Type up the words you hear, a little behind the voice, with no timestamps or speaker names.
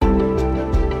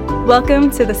Welcome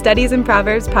to the Studies in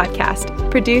Proverbs podcast,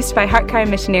 produced by HeartCry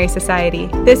Missionary Society.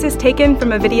 This is taken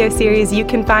from a video series you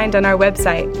can find on our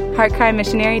website,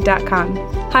 heartcrymissionary.com.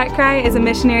 HeartCry is a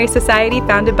missionary society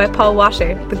founded by Paul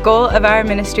Washer. The goal of our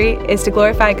ministry is to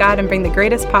glorify God and bring the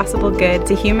greatest possible good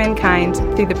to humankind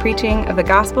through the preaching of the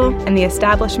gospel and the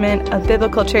establishment of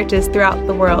biblical churches throughout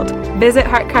the world. Visit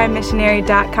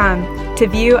heartcrymissionary.com to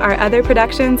view our other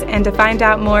productions and to find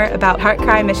out more about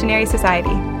HeartCry Missionary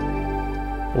Society.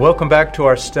 Welcome back to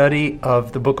our study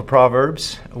of the book of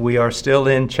Proverbs. We are still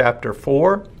in chapter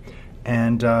 4,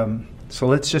 and so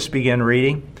let's just begin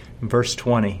reading in verse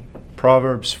 20.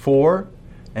 Proverbs 4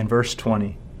 and verse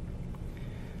 20.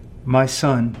 My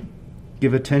son,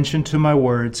 give attention to my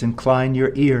words, incline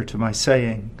your ear to my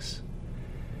sayings.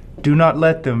 Do not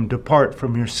let them depart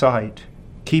from your sight.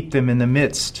 Keep them in the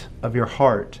midst of your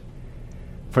heart.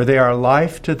 For they are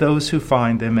life to those who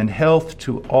find them, and health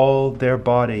to all their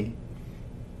body.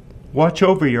 Watch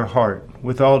over your heart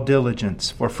with all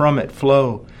diligence, for from it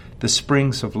flow the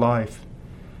springs of life.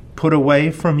 Put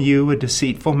away from you a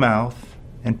deceitful mouth,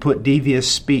 and put devious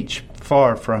speech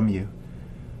far from you.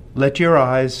 Let your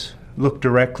eyes look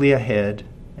directly ahead,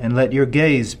 and let your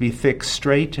gaze be fixed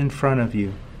straight in front of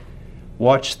you.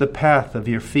 Watch the path of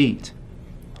your feet,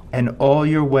 and all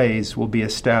your ways will be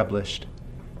established.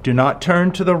 Do not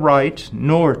turn to the right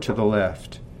nor to the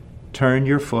left. Turn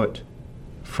your foot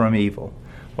from evil.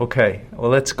 Okay,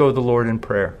 well, let's go to the Lord in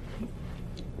prayer.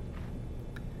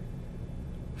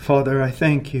 Father, I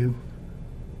thank you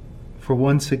for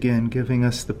once again giving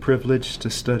us the privilege to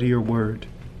study your word.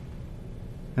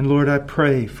 And Lord, I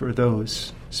pray for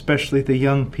those, especially the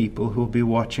young people who will be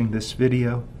watching this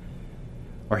video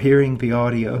or hearing the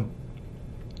audio.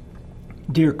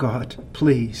 Dear God,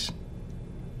 please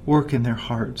work in their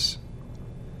hearts.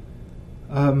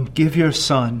 Give your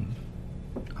Son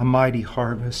a mighty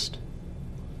harvest.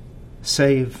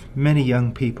 Save many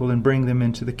young people and bring them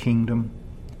into the kingdom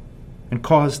and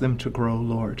cause them to grow,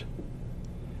 Lord,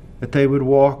 that they would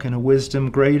walk in a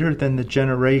wisdom greater than the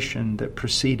generation that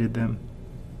preceded them.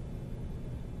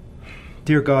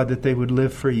 Dear God, that they would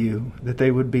live for you, that they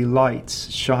would be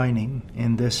lights shining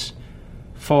in this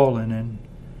fallen and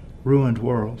ruined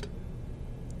world.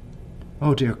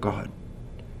 Oh, dear God,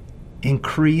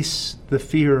 increase the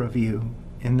fear of you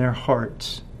in their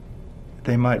hearts,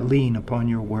 they might lean upon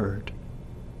your word.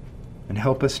 And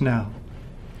help us now.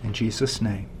 In Jesus'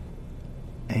 name,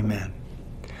 amen.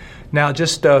 Now,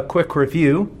 just a quick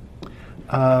review.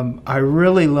 I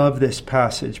really love this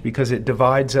passage because it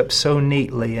divides up so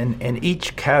neatly, and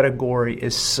each category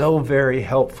is so very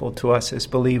helpful to us as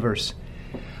believers.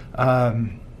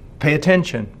 Pay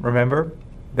attention, remember?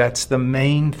 That's the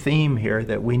main theme here,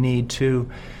 that we need to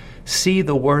see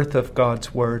the worth of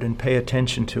God's word and pay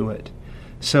attention to it.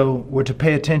 So we're to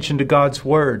pay attention to God's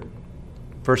word,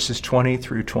 verses 20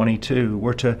 through 22.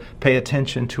 We're to pay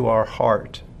attention to our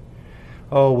heart.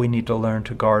 Oh, we need to learn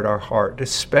to guard our heart,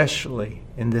 especially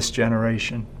in this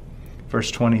generation. Verse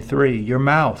 23, your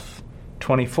mouth.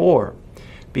 24,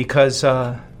 because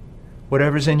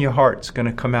whatever's in your heart is going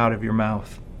to come out of your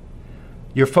mouth.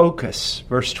 Your focus,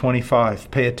 verse 25,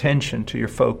 pay attention to your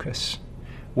focus.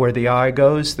 Where the eye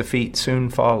goes, the feet soon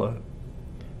follow.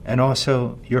 And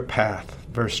also your path.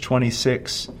 Verse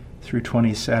 26 through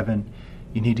 27,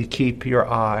 you need to keep your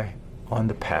eye on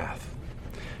the path.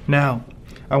 Now,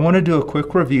 I want to do a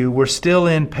quick review. We're still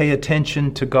in pay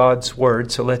attention to God's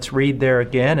word, so let's read there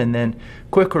again, and then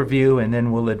quick review, and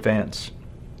then we'll advance.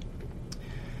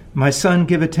 My son,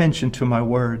 give attention to my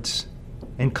words.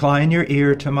 Incline your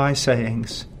ear to my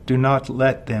sayings. Do not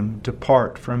let them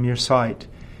depart from your sight.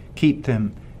 Keep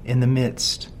them in the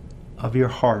midst of your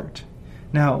heart.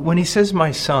 Now, when he says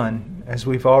my son, as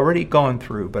we've already gone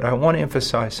through, but I want to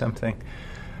emphasize something.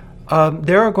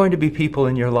 There are going to be people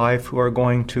in your life who are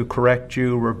going to correct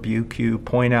you, rebuke you,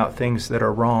 point out things that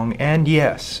are wrong. And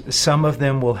yes, some of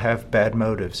them will have bad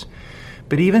motives.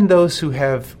 But even those who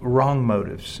have wrong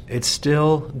motives, it's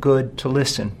still good to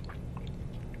listen.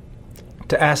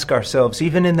 To ask ourselves,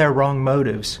 even in their wrong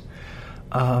motives,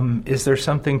 is there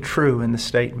something true in the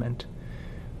statement?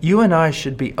 You and I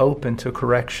should be open to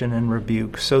correction and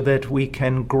rebuke so that we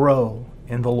can grow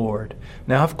in the Lord.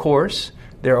 Now, of course,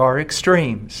 there are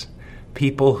extremes.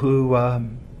 People who,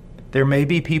 there may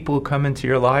be people who come into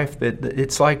your life that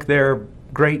it's like their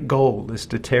great goal is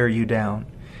to tear you down.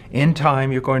 In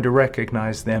time, you're going to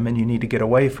recognize them and you need to get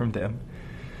away from them.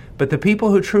 But the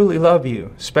people who truly love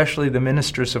you, especially the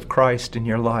ministers of Christ in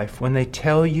your life, when they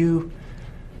tell you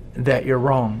that you're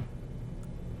wrong,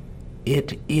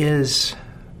 it is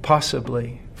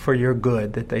possibly for your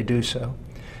good that they do so.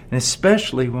 And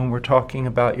especially when we're talking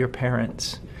about your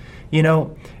parents. You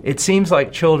know, it seems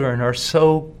like children are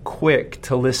so quick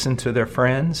to listen to their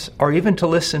friends or even to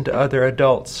listen to other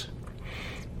adults.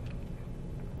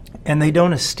 And they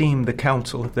don't esteem the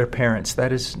counsel of their parents.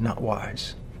 That is not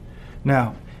wise.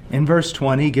 Now, in verse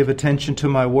 20, give attention to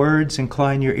my words,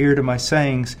 incline your ear to my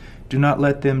sayings. Do not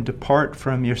let them depart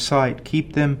from your sight.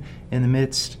 Keep them in the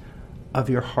midst of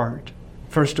your heart.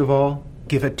 First of all,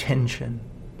 give attention.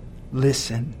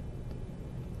 Listen.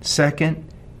 Second,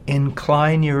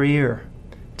 incline your ear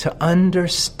to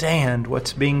understand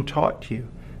what's being taught to you.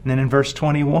 And then in verse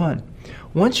 21,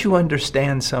 once you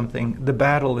understand something, the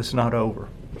battle is not over.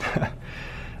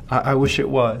 I wish it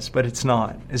was, but it's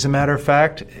not. As a matter of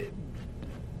fact,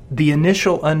 the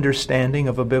initial understanding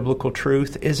of a biblical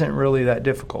truth isn't really that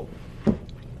difficult.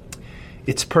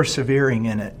 It's persevering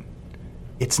in it.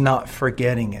 It's not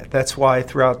forgetting it. That's why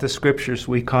throughout the Scriptures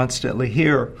we constantly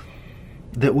hear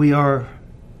that we are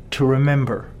to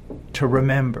remember, to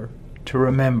remember, to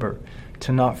remember,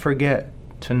 to not forget,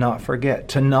 to not forget,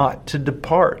 to not to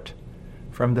depart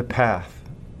from the path,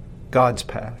 God's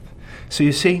path. So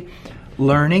you see,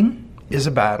 learning is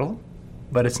a battle,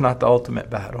 but it's not the ultimate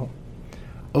battle.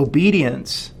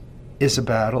 Obedience is a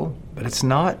battle, but it's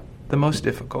not the most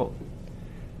difficult.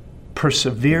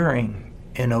 Persevering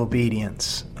in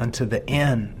obedience unto the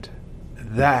end,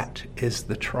 that is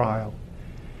the trial.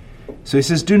 So he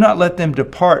says, do not let them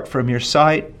depart from your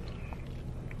sight.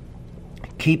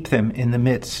 Keep them in the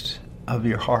midst of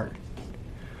your heart.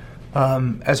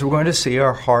 As we're going to see,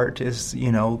 our heart is,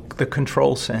 the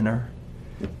control center.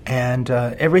 And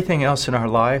everything else in our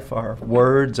life, our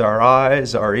words, our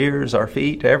eyes, our ears, our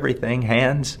feet, everything,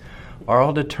 hands, are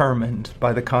all determined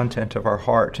by the content of our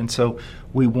heart. And so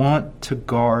we want to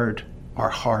guard our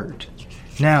heart.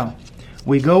 Now,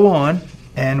 we go on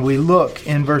and we look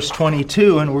in verse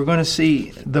 22, and we're going to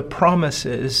see the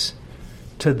promises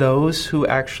to those who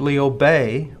actually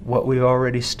obey what we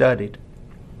already studied.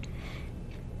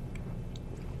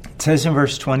 It says in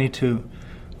verse 22,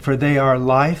 for they are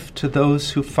life to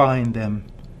those who find them,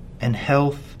 and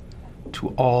health to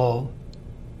all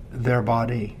their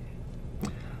body.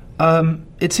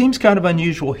 It seems kind of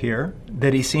unusual here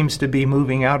that he seems to be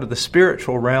moving out of the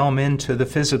spiritual realm into the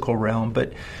physical realm.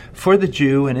 But for the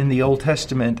Jew and in the Old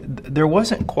Testament, there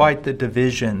wasn't quite the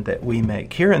division that we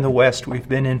make. Here in the West, we've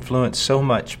been influenced so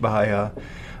much by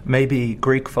maybe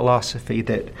Greek philosophy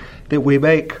that we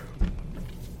make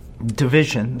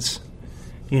divisions,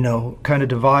 kind of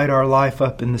divide our life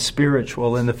up in the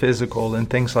spiritual and the physical and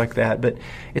things like that. But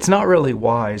it's not really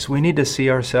wise. We need to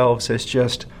see ourselves as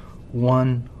just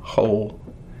one whole.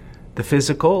 The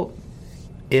physical,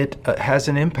 it has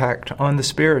an impact on the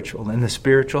spiritual, and the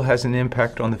spiritual has an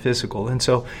impact on the physical. And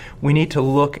so we need to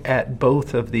look at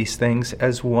both of these things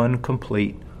as one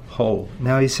complete whole.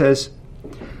 Now he says,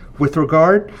 with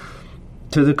regard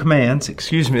to the commands,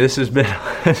 this has been,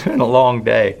 it's been a long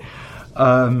day.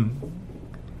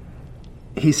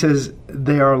 He says,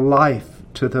 they are life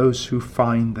to those who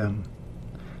find them.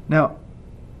 Now,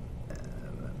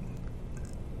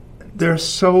 there are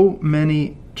so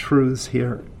many truths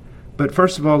here. But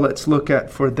first of all, let's look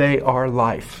at, for they are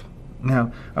life.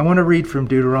 Now, I want to read from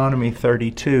Deuteronomy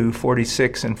 32,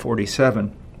 46 and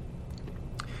 47.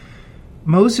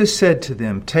 Moses said to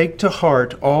them, take to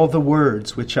heart all the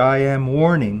words with which I am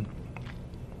warning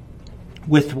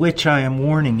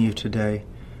you today,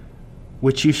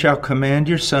 which you shall command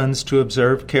your sons to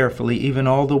observe carefully, even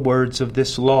all the words of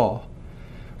this law.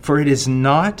 For it is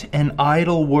not an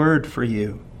idle word for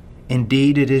you.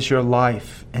 Indeed, it is your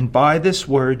life, and by this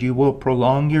word you will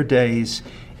prolong your days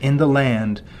in the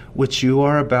land which you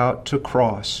are about to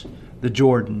cross the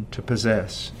Jordan to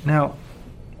possess. Now,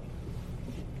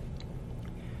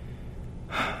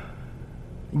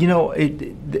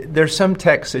 there's some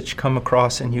texts that you come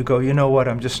across and you go, you know what,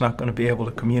 I'm just not going to be able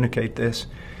to communicate this.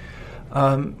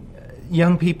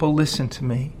 Young people, listen to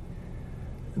me.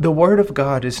 The Word of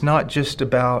God is not just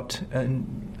about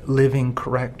living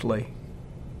correctly.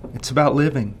 It's about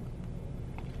living.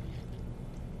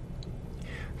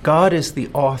 God is the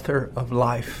author of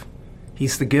life.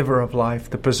 He's the giver of life,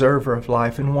 the preserver of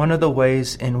life. And one of the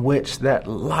ways in which that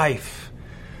life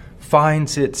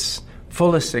finds its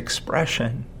fullest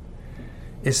expression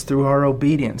is through our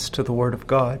obedience to the Word of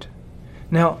God.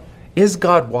 Now, is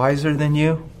God wiser than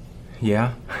you?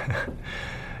 Yeah.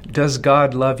 Does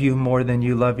God love you more than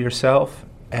you love yourself?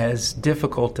 As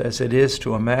difficult as it is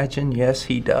to imagine, yes,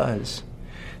 He does.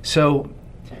 So,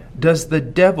 does the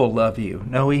devil love you?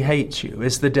 No, he hates you.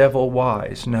 Is the devil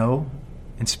wise? No.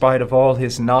 In spite of all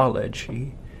his knowledge,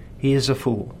 he is a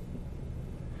fool.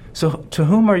 So, to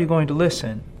whom are you going to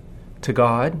listen? To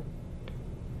God?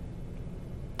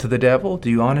 to the devil? Do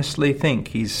you honestly think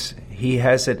he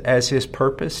has it as his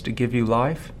purpose to give you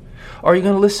life? Or are you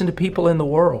going to listen to people in the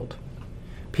world?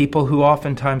 People who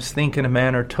oftentimes think in a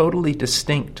manner totally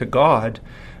distinct to God,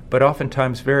 but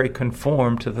oftentimes very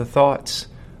conformed to the thoughts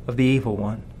of the evil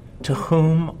one. To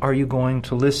whom are you going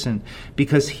to listen?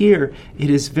 Because here it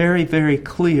is very, very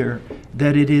clear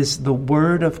that it is the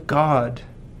Word of God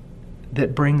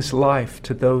that brings life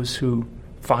to those who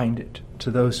find it,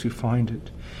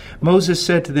 Moses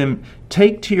said to them,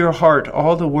 "Take to your heart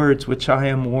all the words which I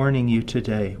am warning you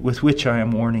today, with which I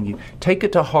am warning you." Take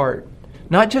it to heart.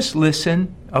 Not just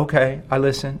listen. Okay, I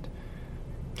listened.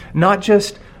 Not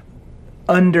just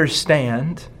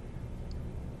understand,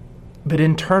 but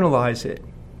internalize it.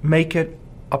 Make it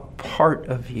a part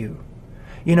of you.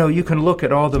 You know, you can look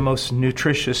at all the most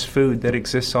nutritious food that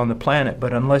exists on the planet,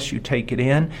 but unless you take it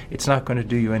in, it's not going to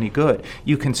do you any good.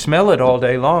 You can smell it all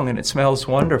day long, and it smells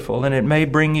wonderful, and it may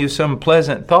bring you some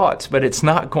pleasant thoughts, but it's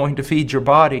not going to feed your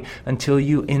body until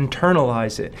you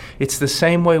internalize it. It's the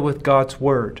same way with God's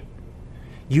Word.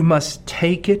 You must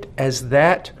take it as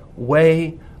that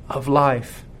way of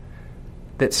life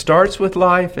that starts with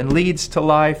life and leads to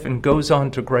life and goes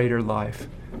on to greater life.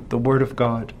 The Word of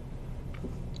God.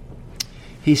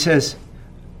 He says,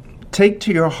 "Take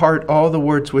to your heart all the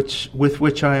words with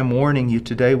which I am warning you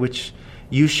today, which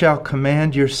you shall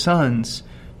command your sons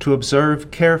to observe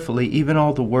carefully, even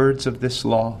all the words of this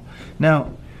law."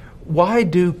 Now, why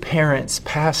do parents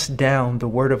pass down the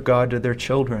Word of God to their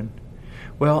children?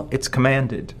 Well, it's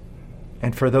commanded.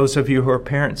 And for those of you who are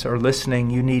parents or listening,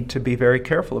 you need to be very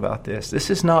careful about this. This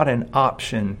is not an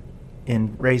option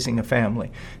in raising a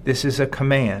family. This is a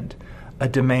command, a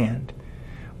demand.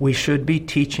 We should be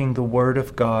teaching the Word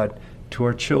of God to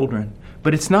our children.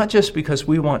 But it's not just because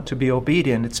we want to be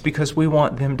obedient. It's because we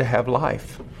want them to have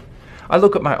life. I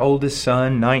look at my oldest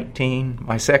son, 19,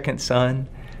 my second son,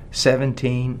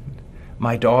 17,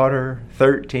 my daughter,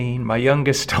 13, my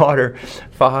youngest daughter,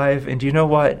 5, and you know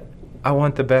what? I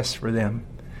want the best for them.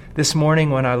 This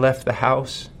morning when I left the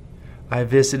house, I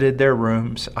visited their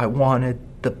rooms. I wanted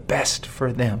the best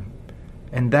for them.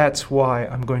 And that's why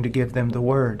I'm going to give them the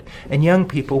Word. And young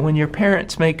people, when your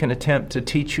parents make an attempt to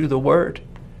teach you the Word,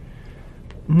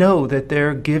 know that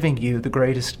they're giving you the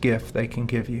greatest gift they can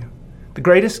give you. The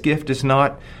greatest gift is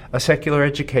not a secular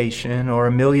education or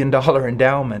 $1 million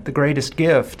endowment. The greatest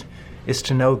gift is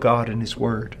to know God and His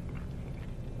Word.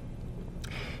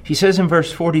 He says in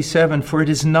verse 47, "For it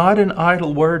is not an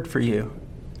idle word for you."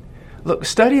 Look,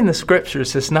 studying the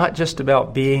Scriptures is not just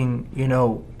about being,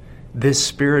 this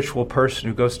spiritual person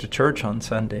who goes to church on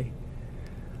Sunday.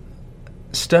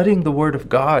 Studying the Word of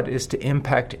God is to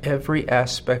impact every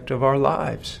aspect of our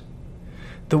lives.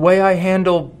 The way I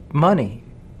handle money,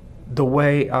 the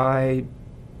way I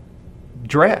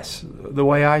dress, the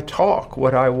way I talk,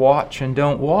 what I watch and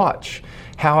don't watch,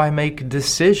 how I make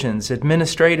decisions,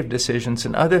 administrative decisions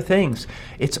and other things.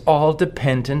 It's all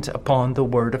dependent upon the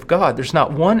Word of God. There's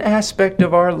not one aspect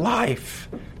of our life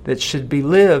that should be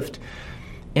lived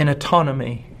in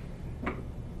autonomy,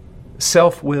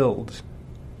 self-willed,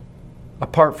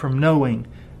 apart from knowing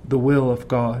the will of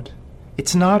God.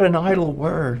 It's not an idle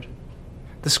word.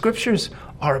 The Scriptures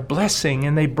are a blessing,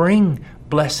 and they bring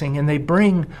blessing, and they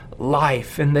bring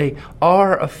life, and they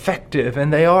are effective,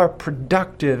 and they are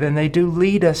productive, and they do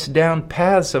lead us down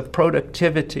paths of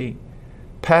productivity,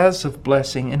 paths of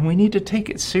blessing, and we need to take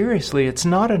it seriously. It's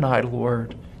not an idle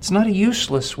word. It's not a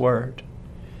useless word.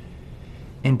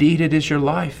 Indeed, it is your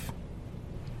life.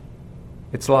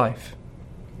 It's life.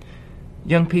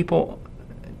 Young people,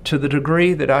 to the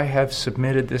degree that I have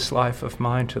submitted this life of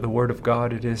mine to the Word of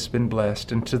God, it has been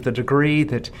blessed. And to the degree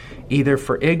that either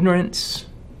for ignorance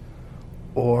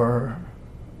or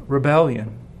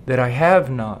rebellion that I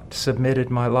have not submitted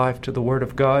my life to the Word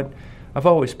of God, I've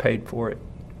always paid for it.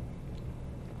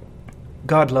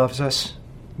 God loves us.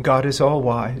 God is all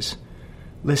wise.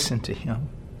 Listen to Him.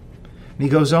 And he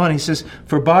goes on, he says,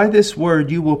 "For by this word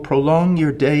you will prolong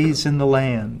your days in the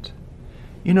land."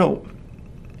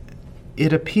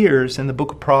 It appears in the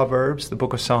book of Proverbs, the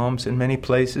book of Psalms, in many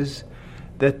places,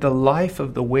 that the life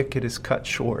of the wicked is cut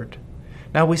short.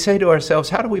 Now we say to ourselves,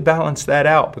 how do we balance that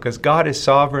out? Because God is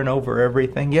sovereign over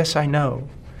everything. Yes, I know.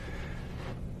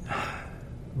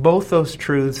 Both those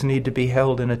truths need to be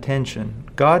held in attention.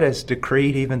 God has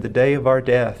decreed even the day of our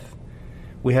death.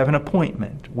 We have an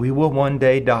appointment. We will one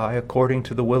day die according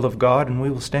to the will of God, and we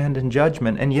will stand in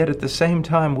judgment. And yet at the same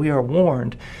time, we are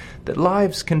warned that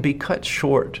lives can be cut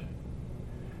short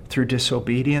through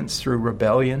disobedience, through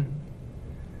rebellion,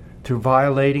 through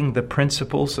violating the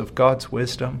principles of God's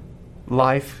wisdom.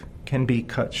 Life can be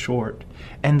cut short.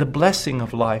 And the blessing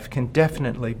of life can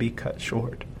definitely be cut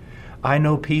short. I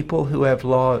know people who have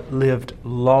lived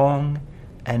long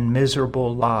and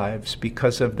miserable lives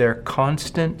because of their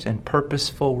constant and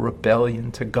purposeful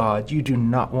rebellion to God. You do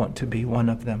not want to be one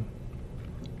of them.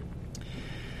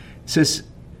 It says,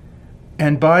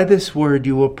 and by this word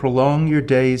you will prolong your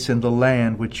days in the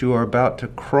land which you are about to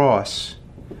cross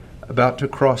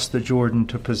the Jordan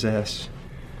to possess.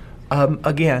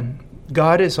 Again,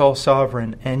 God is all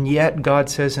sovereign, and yet God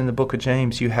says in the book of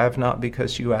James, you have not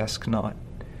because you ask not.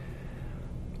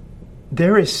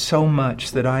 There is so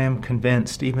much that I am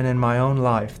convinced, even in my own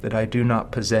life, that I do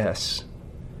not possess,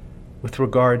 with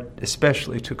regard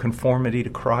especially to conformity to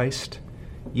Christ,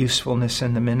 usefulness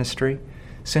in the ministry,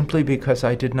 simply because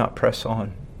I did not press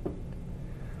on.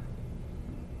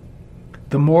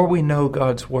 The more we know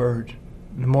God's Word,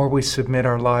 the more we submit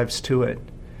our lives to it,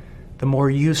 the more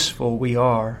useful we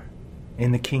are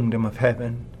in the kingdom of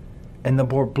heaven, and the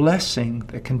more blessing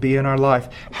that can be in our life.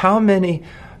 How many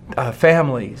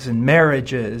families and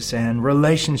marriages and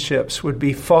relationships would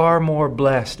be far more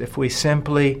blessed if we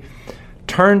simply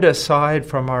turned aside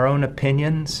from our own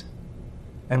opinions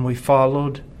and we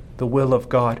followed the will of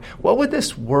God? What would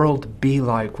this world be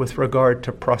like with regard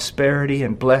to prosperity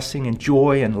and blessing and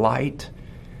joy and light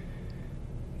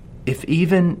if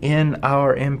even in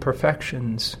our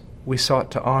imperfections we sought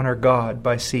to honor God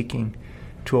by seeking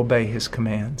to obey His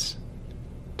commands,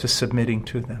 to submitting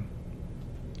to them?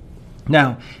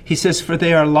 Now, he says, for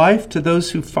they are life to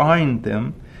those who find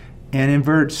them, and in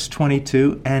verse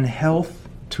 22, and health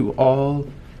to all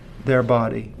their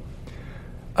body.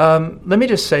 Let me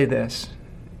just say this.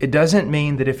 It doesn't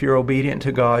mean that if you're obedient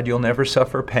to God, you'll never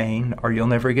suffer pain, or you'll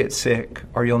never get sick,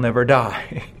 or you'll never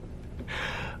die.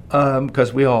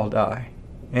 Because we all die.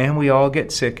 And we all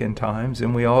get sick in times,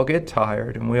 and we all get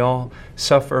tired, and we all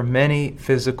suffer many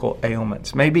physical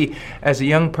ailments. Maybe as a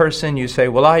young person you say,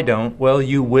 well, I don't. Well,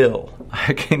 you will.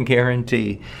 I can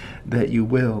guarantee that you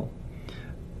will.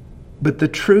 But the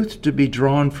truth to be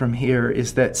drawn from here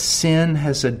is that sin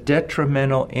has a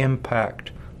detrimental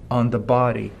impact on the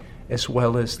body as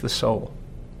well as the soul.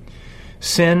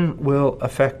 Sin will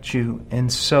affect you in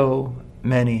so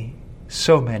many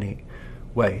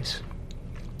ways.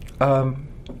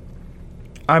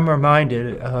 I'm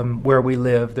reminded where we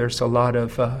live, there's a lot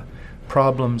of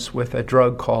problems with a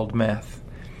drug called meth.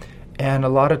 And a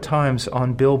lot of times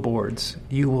on billboards,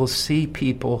 you will see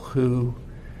people who,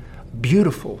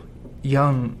 beautiful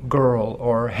young girl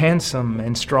or handsome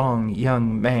and strong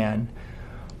young man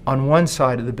on one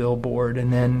side of the billboard,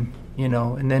 and then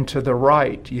to the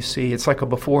right, you see, it's like a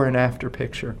before and after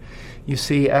picture. You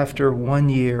see after 1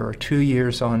 year or 2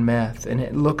 years on meth, and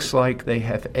it looks like they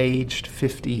have aged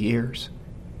 50 years.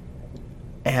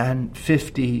 And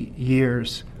 50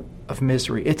 years of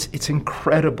misery. It's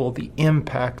incredible the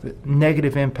impact, the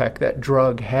negative impact that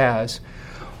drug has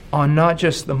on not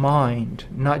just the mind,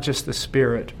 not just the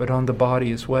spirit, but on the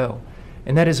body as well.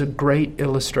 And that is a great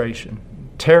illustration,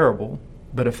 terrible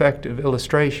but effective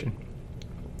illustration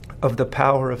of the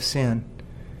power of sin.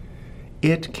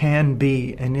 It can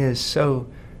be and is so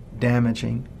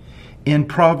damaging. In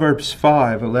Proverbs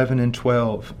 5:11 and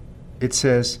 12, it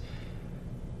says,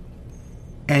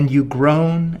 and you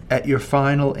groan at your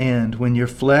final end when your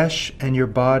flesh and your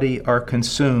body are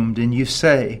consumed, and you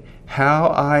say, how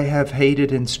I have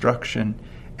hated instruction,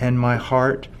 and my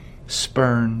heart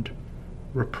spurned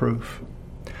reproof.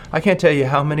 I can't tell you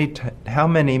how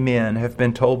many men have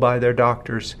been told by their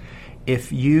doctors,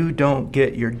 if you don't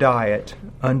get your diet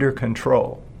under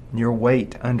control, your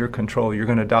weight under control, you're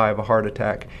going to die of a heart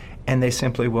attack. And they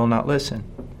simply will not listen,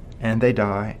 and they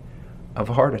die of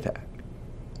a heart attack.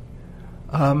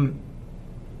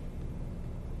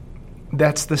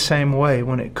 That's the same way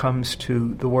when it comes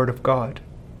to the Word of God.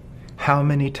 How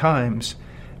many times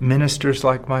ministers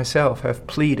like myself have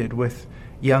pleaded with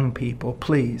young people,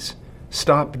 please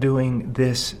stop doing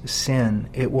this sin.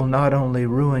 It will not only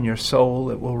ruin your soul,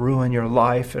 it will ruin your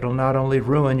life. It'll not only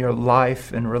ruin your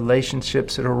life and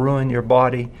relationships, it'll ruin your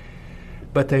body.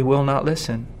 But they will not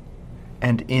listen.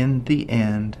 And in the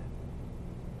end,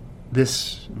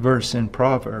 this verse in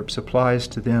Proverbs applies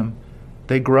to them.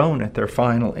 They groan at their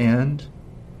final end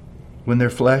when their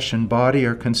flesh and body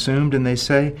are consumed, and they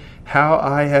say, how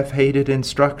I have hated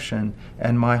instruction,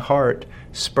 and my heart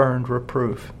spurned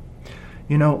reproof.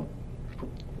 You know,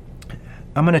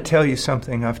 I'm going to tell you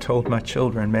something I've told my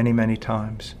children many, many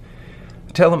times.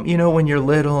 I tell them, when you're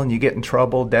little and you get in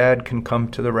trouble, Dad can come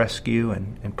to the rescue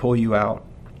and pull you out.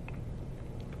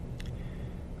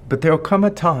 But there'll come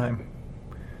a time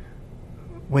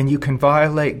when you can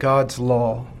violate God's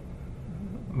law,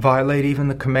 violate even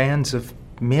the commands of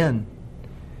men,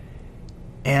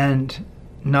 and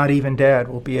not even Dad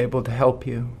will be able to help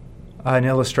you. An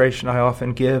illustration I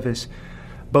often give is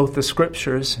both the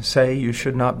scriptures say you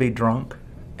should not be drunk,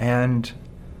 and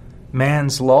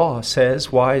man's law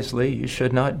says wisely you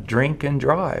should not drink and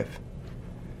drive.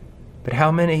 But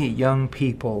how many young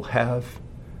people have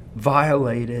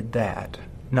violated that,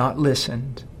 not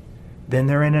listened? Then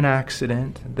they're in an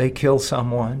accident, they kill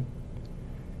someone,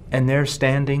 and they're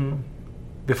standing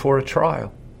before a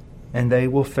trial, and they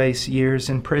will face years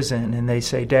in prison, and they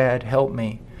say, Dad, help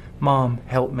me. Mom,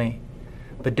 help me.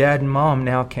 But Dad and Mom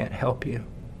now can't help you.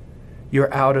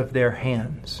 You're out of their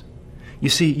hands. You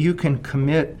see, you can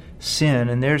commit sin,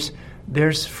 and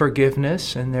there's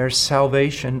forgiveness and there's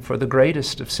salvation for the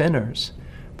greatest of sinners,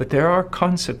 but there are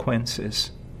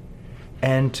consequences.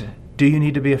 And do you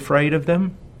need to be afraid of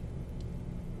them?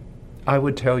 I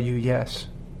would tell you yes.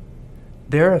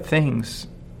 There are things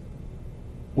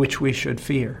which we should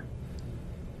fear,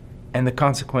 and the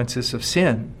consequences of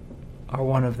sin are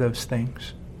one of those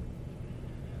things.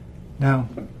 Now,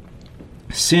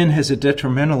 sin has a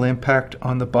detrimental impact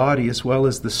on the body as well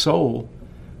as the soul,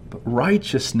 but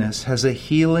righteousness has a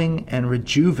healing and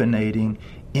rejuvenating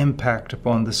impact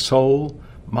upon the soul,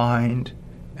 mind,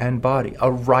 and body.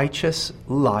 A righteous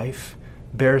life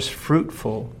bears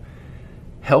fruitful,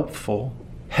 helpful,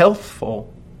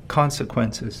 healthful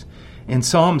consequences. In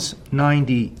Psalms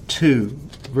 92,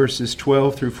 verses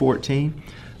 12 through 14,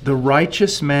 the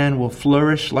righteous man will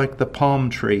flourish like the palm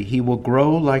tree. He will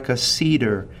grow like a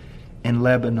cedar in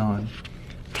Lebanon.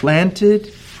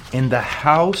 Planted in the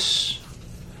house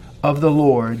of the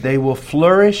Lord, they will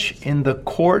flourish in the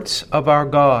courts of our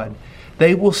God.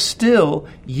 They will still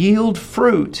yield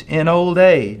fruit in old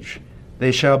age.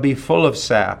 They shall be full of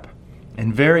sap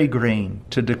and very green,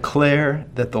 to declare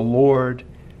that the Lord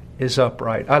is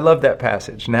upright. I love that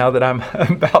passage. Now that I'm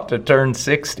about to turn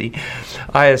 60,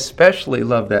 I especially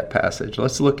love that passage.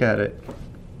 Let's look at it.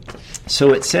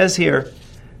 So it says here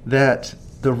that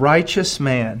the righteous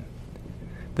man,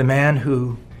 the man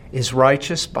who is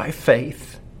righteous by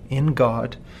faith in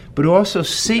God, but who also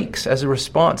seeks as a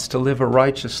response to live a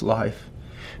righteous life,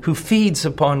 who feeds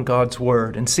upon God's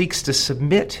word and seeks to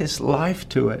submit his life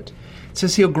to it. It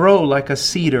says he'll grow like a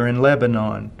cedar in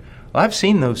Lebanon. Well, I've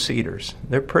seen those cedars.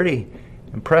 They're pretty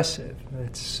impressive.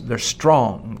 They're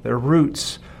strong. Their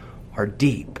roots are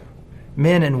deep.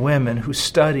 Men and women who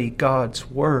study God's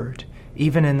word,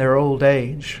 even in their old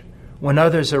age, when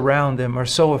others around them are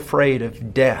so afraid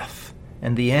of death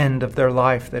and the end of their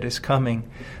life that is coming,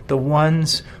 the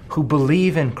ones who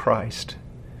believe in Christ,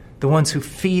 the ones who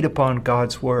feed upon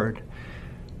God's word,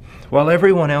 while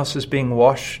everyone else is being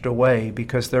washed away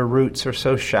because their roots are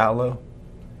so shallow,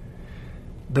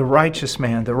 the righteous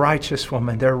man, the righteous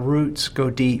woman, their roots go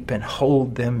deep and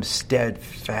hold them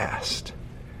steadfast.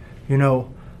 You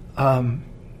know, I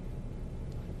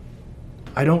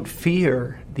don't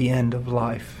fear the end of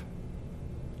life.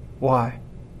 Why?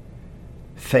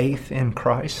 Faith in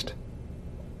Christ,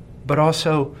 but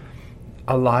also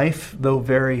a life, though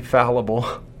very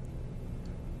fallible,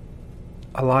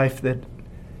 a life that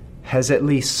has at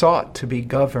least sought to be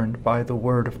governed by the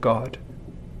Word of God.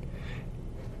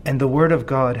 And the Word of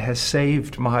God has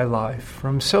saved my life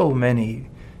from so many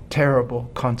terrible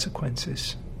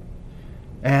consequences.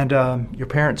 And your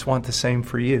parents want the same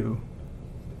for you.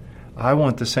 I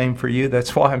want the same for you.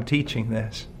 That's why I'm teaching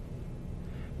this.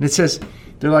 And it says,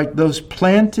 they're like those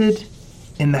planted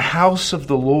in the house of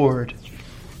the Lord.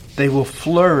 They will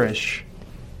flourish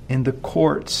in the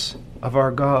courts of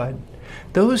our God.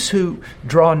 Those who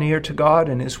draw near to God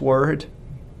and His Word,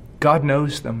 God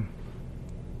knows them.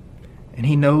 And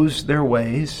He knows their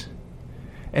ways.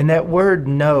 And that word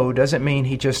know doesn't mean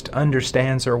He just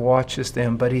understands or watches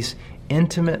them, but He's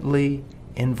intimately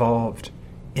involved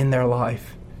in their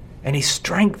life. And He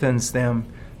strengthens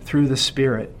them through the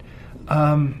Spirit.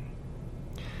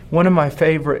 One of my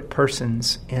favorite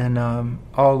persons in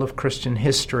all of Christian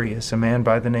history is a man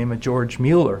by the name of George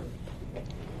Mueller,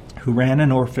 who ran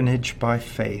an orphanage by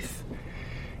faith.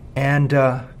 And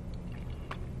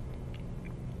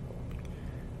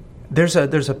there's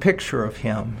a picture of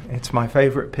him. It's my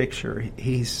favorite picture.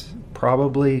 He's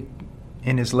probably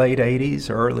in his late 80s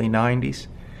or early 90s,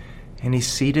 and he's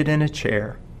seated in a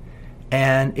chair.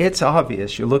 And it's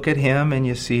obvious. You look at him and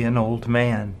you see an old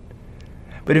man.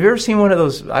 But have you ever seen one of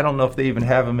those, I don't know if they even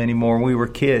have them anymore, when we were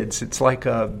kids, it's like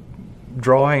a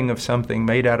drawing of something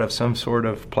made out of some sort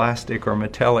of plastic or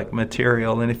metallic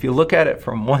material. And if you look at it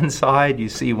from one side, you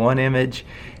see one image.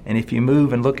 And if you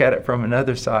move and look at it from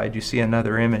another side, you see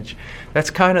another image.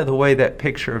 That's kind of the way that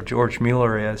picture of George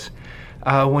Mueller is.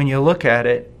 When you look at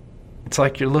it, it's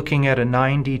like you're looking at a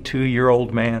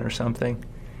 92-year-old man or something.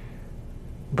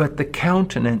 But the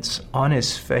countenance on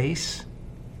his face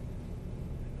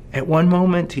At one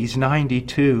moment he's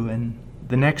 92, and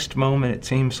the next moment it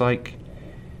seems like,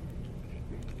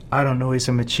 I don't know, he's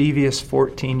a mischievous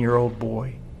 14-year-old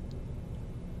boy.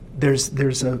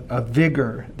 There's a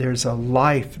vigor, there's a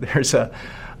life, there's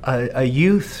a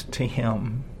youth to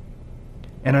him.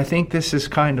 And I think this is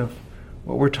kind of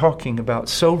what we're talking about,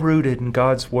 so rooted in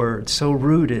God's Word, so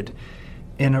rooted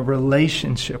in a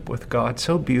relationship with God,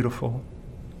 so beautiful.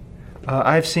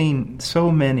 I've seen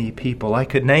so many people, I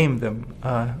could name them,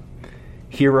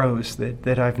 heroes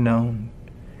that I've known,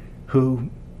 who,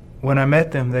 when I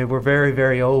met them, they were very,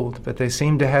 very old, but they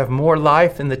seemed to have more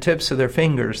life in the tips of their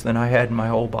fingers than I had in my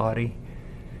whole body.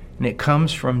 And it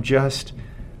comes from just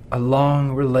a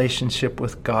long relationship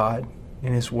with God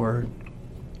in His Word.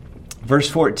 Verse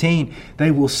 14, they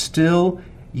will still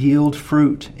yield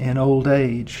fruit in old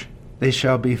age. They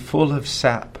shall be full of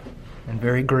sap and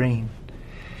very green.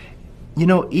 You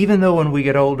know, even though when we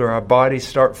get older, our bodies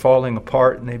start falling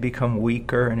apart and they become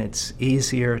weaker and it's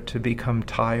easier to become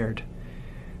tired,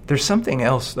 there's something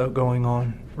else, though, going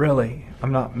on. Really,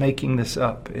 I'm not making this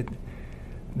up.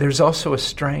 There's also a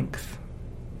strength,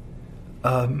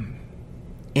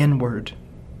 inward,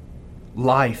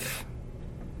 life,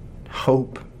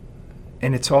 hope.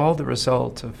 And it's all the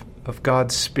result of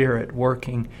God's Spirit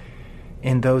working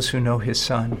in those who know His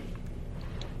Son.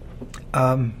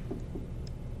 In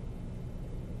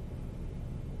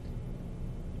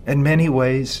many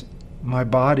ways, my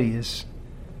body is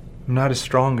not as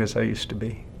strong as I used to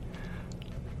be.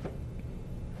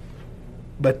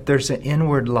 But there's an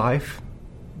inward life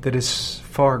that is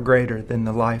far greater than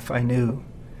the life I knew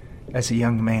as a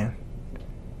young man.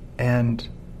 And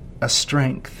a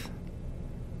strength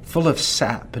full of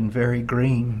sap and very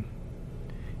green.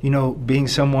 You know, being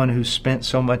someone who's spent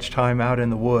so much time out in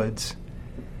the woods,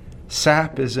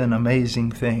 sap is an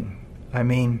amazing thing. I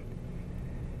mean,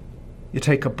 you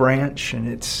take a branch and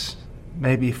it's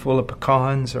maybe full of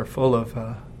pecans or full of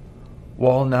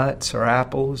walnuts or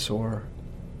apples or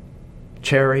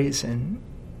cherries, and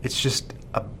it's just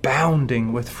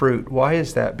abounding with fruit. Why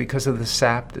is that? Because of the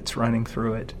sap that's running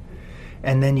through it.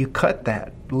 And then you cut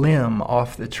that limb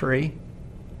off the tree,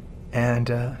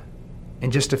 and in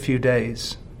just a few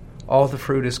days, all the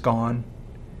fruit is gone.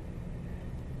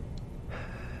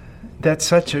 That's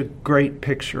such a great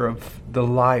picture of the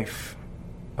life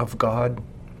of God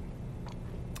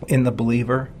in the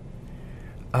believer,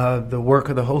 the work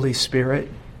of the Holy Spirit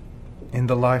in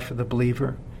the life of the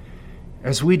believer.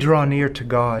 As we draw near to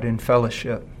God in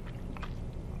fellowship,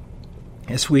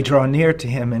 as we draw near to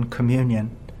Him in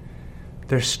communion,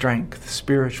 there's strength,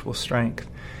 spiritual strength.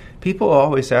 People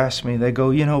always ask me, they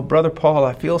go, you know, Brother Paul,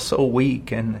 I feel so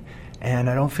weak and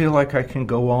I don't feel like I can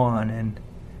go on.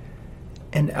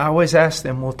 And I always ask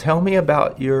them, well, tell me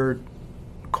about your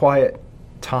quiet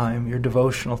time, your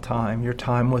devotional time, your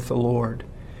time with the Lord.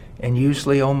 And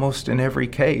usually almost in every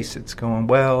case it's going,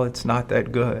 well, it's not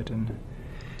that good.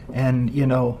 And you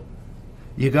know,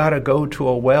 you got to go to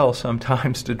a well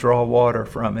sometimes to draw water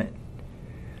from it.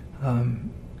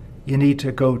 You need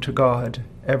to go to God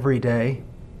every day.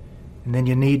 And then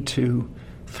you need to,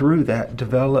 through that,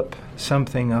 develop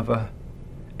something of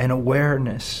an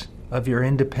awareness of your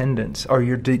independence, or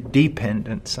your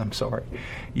dependence,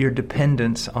 your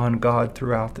dependence on God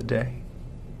throughout the day.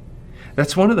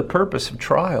 That's one of the purpose of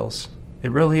trials.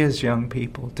 It really is, young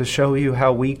people, to show you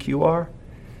how weak you are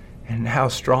and how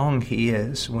strong He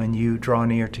is when you draw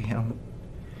near to Him.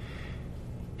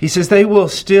 He says, they will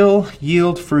still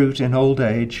yield fruit in old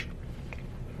age.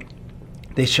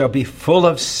 They shall be full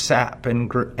of sap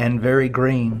and very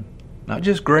green. Not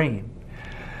just green.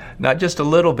 Not just a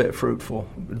little bit fruitful,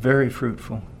 but very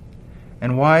fruitful.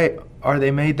 And why are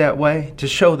they made that way? To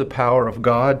show the power of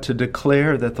God, to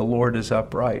declare that the Lord is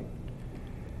upright.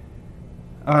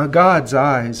 God's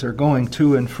eyes are going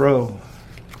to and fro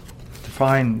to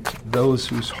find those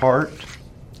whose heart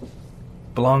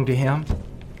belong to Him.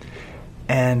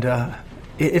 And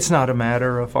it's not a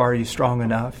matter of, are you strong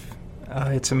enough?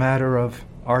 It's a matter of,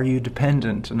 are you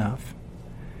dependent enough?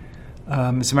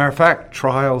 As a matter of fact,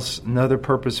 trials, another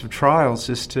purpose of trials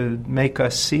is to make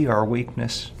us see our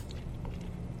weakness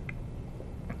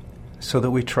so that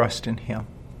we trust in Him.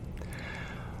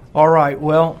 All right,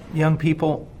 well, young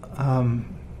people,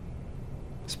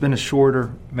 it's been a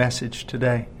shorter message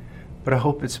today, but I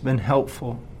hope it's been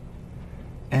helpful.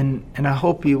 And I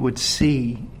hope you would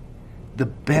see the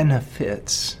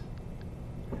benefits,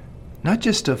 not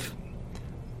just of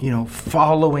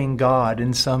following God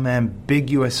in some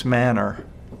ambiguous manner,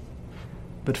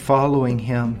 but following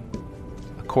Him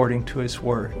according to His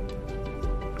Word.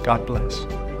 God bless.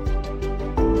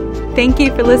 Thank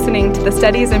you for listening to the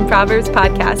Studies in Proverbs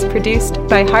podcast produced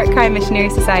by Heart Cry Missionary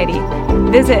Society.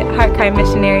 Visit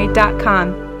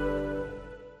heartcrymissionary.com